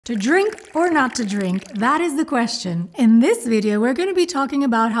To drink or not to drink, that is the question. In this video, we're going to be talking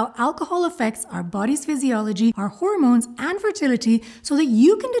about how alcohol affects our body's physiology, our hormones, and fertility so that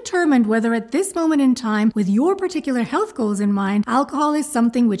you can determine whether at this moment in time, with your particular health goals in mind, alcohol is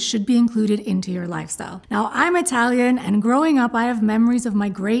something which should be included into your lifestyle. Now, I'm Italian, and growing up, I have memories of my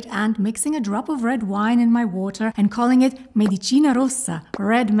great aunt mixing a drop of red wine in my water and calling it medicina rossa,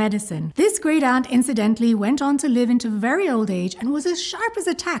 red medicine. This great aunt, incidentally, went on to live into very old age and was as sharp as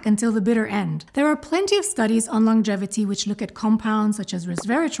a tack until the bitter end. There are plenty of studies on longevity which look at compounds such as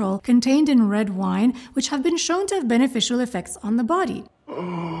resveratrol contained in red wine, which have been shown to have beneficial effects on the body.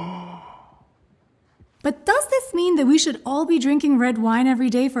 But does this mean that we should all be drinking red wine every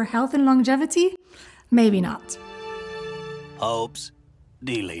day for health and longevity? Maybe not. Hopes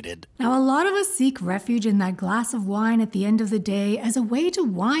deleted. Now, a lot of us seek refuge in that glass of wine at the end of the day as a way to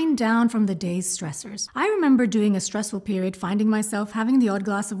wind down from the day's stressors. I remember during a stressful period finding myself having the odd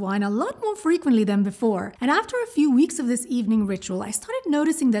glass of wine a lot more frequently than before. And after a few weeks of this evening ritual, I started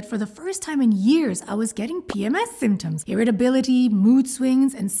noticing that for the first time in years, I was getting PMS symptoms, irritability, mood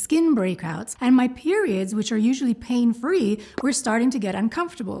swings, and skin breakouts. And my periods, which are usually pain-free, were starting to get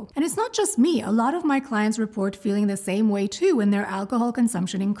uncomfortable. And it's not just me. A lot of my clients report feeling the same way too when their alcohol consumption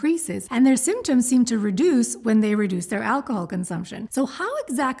increases, and their symptoms seem to reduce when they reduce their alcohol consumption. So how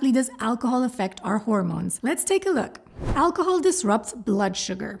exactly does alcohol affect our hormones? Let's take a look. Alcohol disrupts blood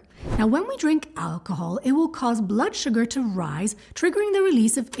sugar. Now, when we drink alcohol, it will cause blood sugar to rise, triggering the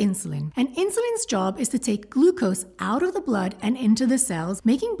release of insulin. And insulin's job is to take glucose out of the blood and into the cells,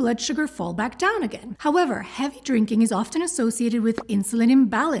 making blood sugar fall back down again. However, heavy drinking is often associated with insulin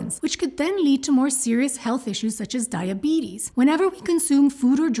imbalance, which could then lead to more serious health issues such as diabetes. Whenever we consume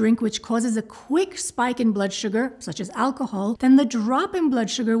food or drink which causes a quick spike in blood sugar, such as alcohol, then the drop in blood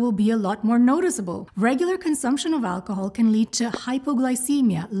sugar will be a lot more noticeable. Regular consumption of alcohol can lead to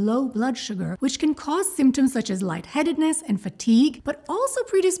hypoglycemia, low blood sugar, which can cause symptoms such as lightheadedness and fatigue, but also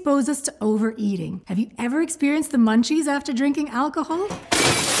predispose us to overeating. Have you ever experienced the munchies after drinking alcohol?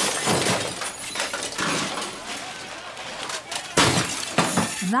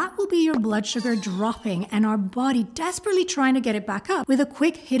 That will be your blood sugar dropping and our body desperately trying to get it back up with a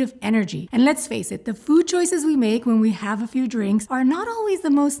quick hit of energy. And let's face it, the food choices we make when we have a few drinks are not always the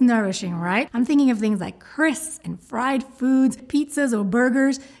most nourishing, right? I'm thinking of things like crisps and fried foods, pizzas or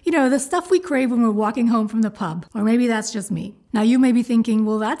burgers, the stuff we crave when we're walking home from the pub. Or maybe that's just me. Now you may be thinking,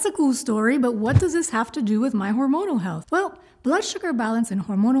 well, that's a cool story, but what does this have to do with my hormonal health? Well, blood sugar balance and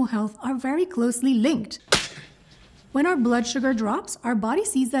hormonal health are very closely linked. When our blood sugar drops, our body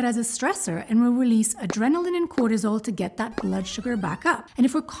sees that as a stressor and will release adrenaline and cortisol to get that blood sugar back up. And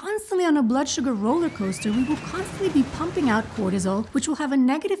if we're constantly on a blood sugar roller coaster, we will constantly be pumping out cortisol, which will have a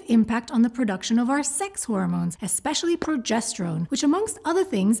negative impact on the production of our sex hormones, especially progesterone, which amongst other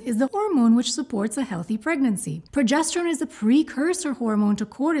things is the hormone which supports a healthy pregnancy. Progesterone is a precursor hormone to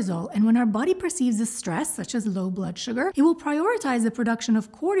cortisol, and when our body perceives a stress, such as low blood sugar, it will prioritize the production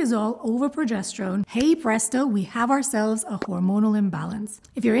of cortisol over progesterone. Hey presto, we have ourselves a hormonal imbalance.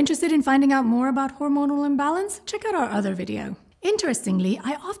 If you're interested in finding out more about hormonal imbalance, check out our other video. Interestingly,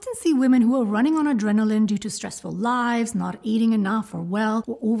 I often see women who are running on adrenaline due to stressful lives, not eating enough or well,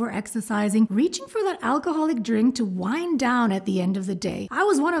 or over-exercising, reaching for that alcoholic drink to wind down at the end of the day. I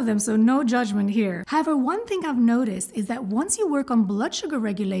was one of them, so no judgment here. However, one thing I've noticed is that once you work on blood sugar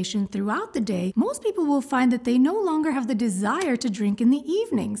regulation throughout the day, most people will find that they no longer have the desire to drink in the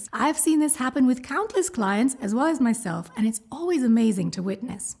evenings. I've seen this happen with countless clients as well as myself, and it's always amazing to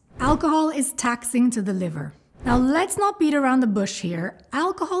witness. Alcohol is taxing to the liver. Now, let's not beat around the bush here.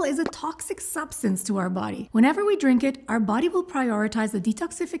 Alcohol is a toxic substance to our body. Whenever we drink it, our body will prioritize the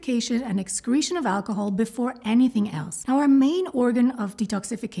detoxification and excretion of alcohol before anything else. Now, our main organ of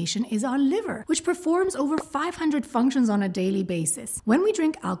detoxification is our liver, which performs over 500 functions on a daily basis. When we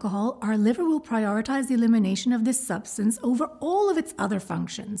drink alcohol, our liver will prioritize the elimination of this substance over all of its other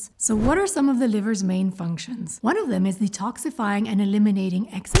functions. So what are some of the liver's main functions? One of them is detoxifying and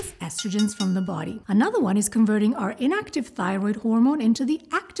eliminating excess estrogens from the body. Another one is converting our inactive thyroid hormone into the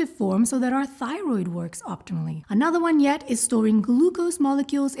active form so that our thyroid works optimally. Another one yet is storing glucose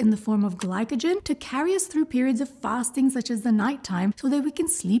molecules in the form of glycogen to carry us through periods of fasting such as the nighttime so that we can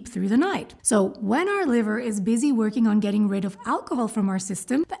sleep through the night. So when our liver is busy working on getting rid of alcohol from our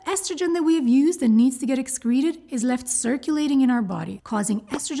system, the estrogen that we have used and needs to get excreted is left circulating in our body, causing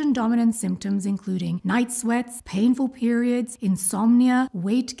estrogen dominant symptoms including night sweats, painful periods, insomnia,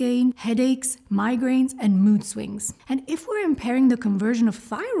 weight gain, headaches, migraines, and mood mood swings. And if we're impairing the conversion of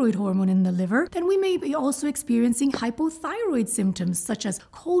thyroid hormone in the liver, then we may be also experiencing hypothyroid symptoms such as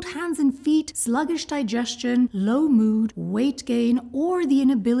cold hands and feet, sluggish digestion, low mood, weight gain, or the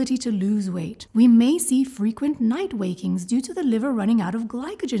inability to lose weight. We may see frequent night wakings due to the liver running out of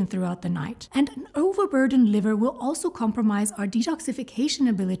glycogen throughout the night. And an overburdened liver will also compromise our detoxification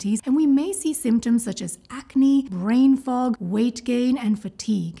abilities, and we may see symptoms such as acne, brain fog, weight gain, and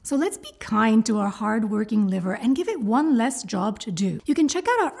fatigue. So let's be kind to our hard-working liver and give it one less job to do. You can check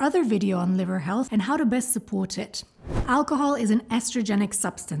out our other video on liver health and how to best support it. Alcohol is an estrogenic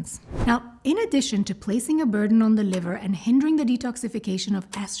substance. Now, in addition to placing a burden on the liver and hindering the detoxification of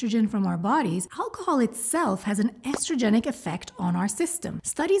estrogen from our bodies, alcohol itself has an estrogenic effect on our system.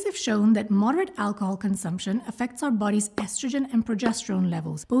 Studies have shown that moderate alcohol consumption affects our body's estrogen and progesterone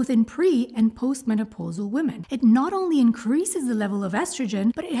levels, both in pre- and postmenopausal women. It not only increases the level of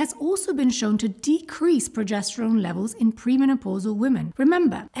estrogen, but it has also been shown to decrease progesterone levels in premenopausal women.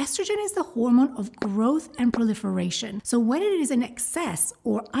 Remember, estrogen is the hormone of growth and proliferation. So when it is in excess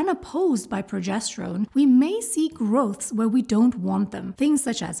or unopposed by progesterone, we may see growths where we don't want them. Things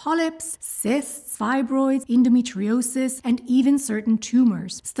such as polyps, cysts, fibroids, endometriosis, and even certain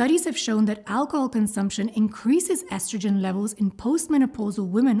tumors. Studies have shown that alcohol consumption increases estrogen levels in postmenopausal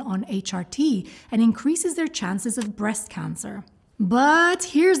women on HRT and increases their chances of breast cancer. But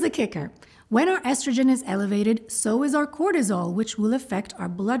here's the kicker. When our estrogen is elevated, so is our cortisol, which will affect our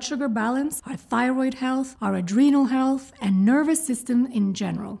blood sugar balance, our thyroid health, our adrenal health, and nervous system in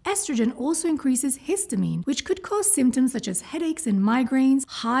general. Estrogen also increases histamine, which could cause symptoms such as headaches and migraines,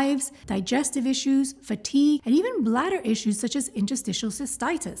 hives, digestive issues, fatigue, and even bladder issues such as interstitial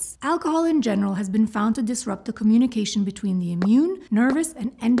cystitis. Alcohol in general has been found to disrupt the communication between the immune, nervous,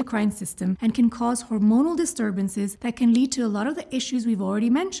 and endocrine system and can cause hormonal disturbances that can lead to a lot of the issues we've already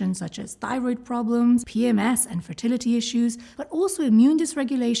mentioned, such as thyroid problems, PMS and fertility issues, but also immune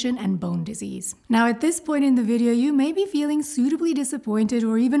dysregulation and bone disease. Now, at this point in the video, you may be feeling suitably disappointed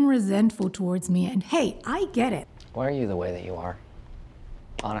or even resentful towards me, and hey, I get it. Why are you the way that you are?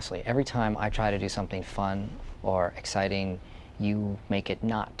 Honestly, every time I try to do something fun or exciting, you make it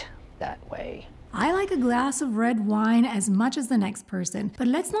not that way. I like a glass of red wine as much as the next person, but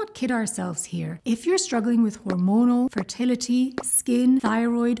let's not kid ourselves here. If you're struggling with hormonal, fertility, skin,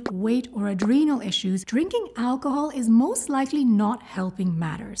 thyroid, weight, or adrenal issues, drinking alcohol is most likely not helping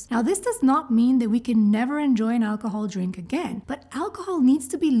matters. Now, this does not mean that we can never enjoy an alcohol drink again, but alcohol needs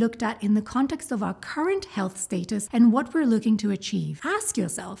to be looked at in the context of our current health status and what we're looking to achieve. Ask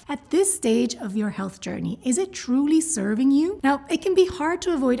yourself, at this stage of your health journey, is it truly serving you? Now, it can be hard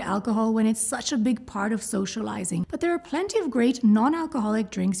to avoid alcohol when it's such a big part of socializing, but there are plenty of great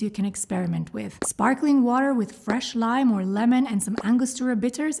non-alcoholic drinks you can experiment with. Sparkling water with fresh lime or lemon and some Angostura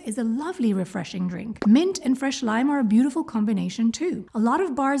bitters is a lovely refreshing drink. Mint and fresh lime are a beautiful combination too. A lot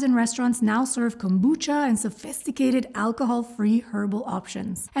of bars and restaurants now serve kombucha and sophisticated alcohol-free herbal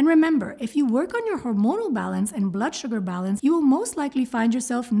options. And remember, if you work on your hormonal balance and blood sugar balance, you will most likely find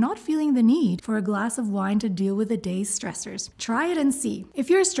yourself not feeling the need for a glass of wine to deal with the day's stressors. Try it and see. If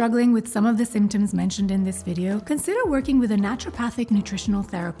you're struggling with some of the symptoms mentioned in this video, consider working with a naturopathic nutritional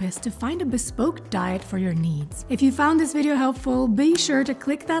therapist to find a bespoke diet for your needs. If you found this video helpful, be sure to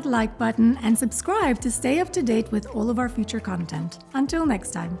click that like button and subscribe to stay up to date with all of our future content. Until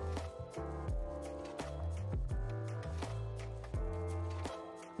next time.